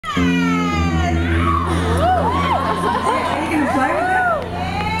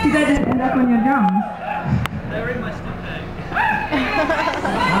Kita just end up on your drums. Very much okay.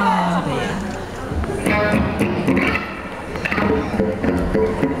 Oh, dear.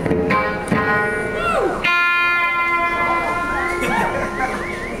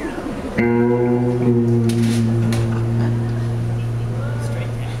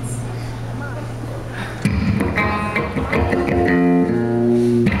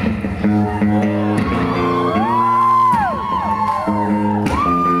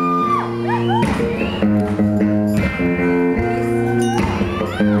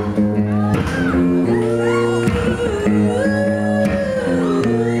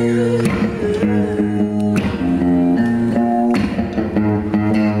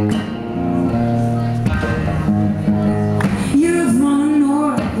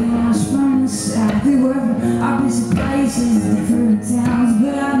 Different towns,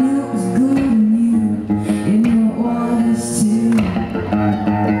 but I knew it was good in you, in your orders too.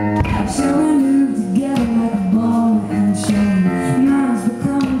 So we moved together like a ball and chain. Nights were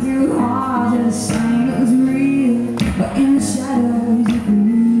coming through hard, just the same. It was real, but in the shadows you could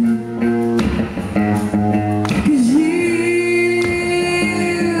move. 'Cause you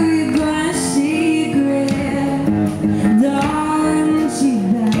got a secret, darling, she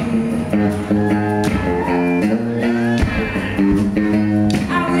babe.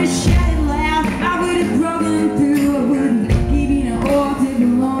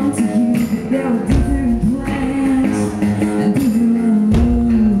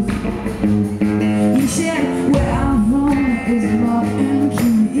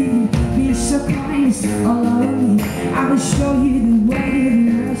 All over me, I will show you the way to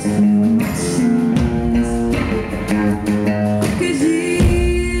the rest of my sins. 'Cause you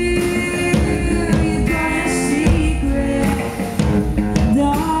got a secret,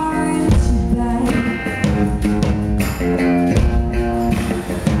 darling, babe.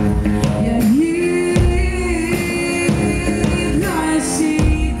 Yeah, you got a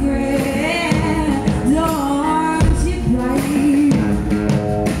secret, darling, babe.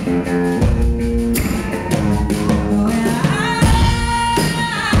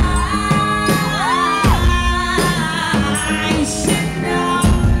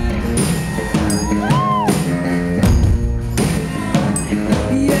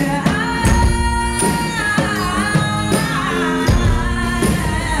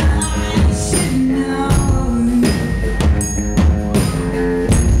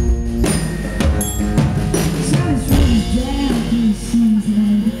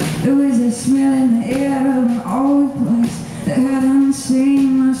 Smell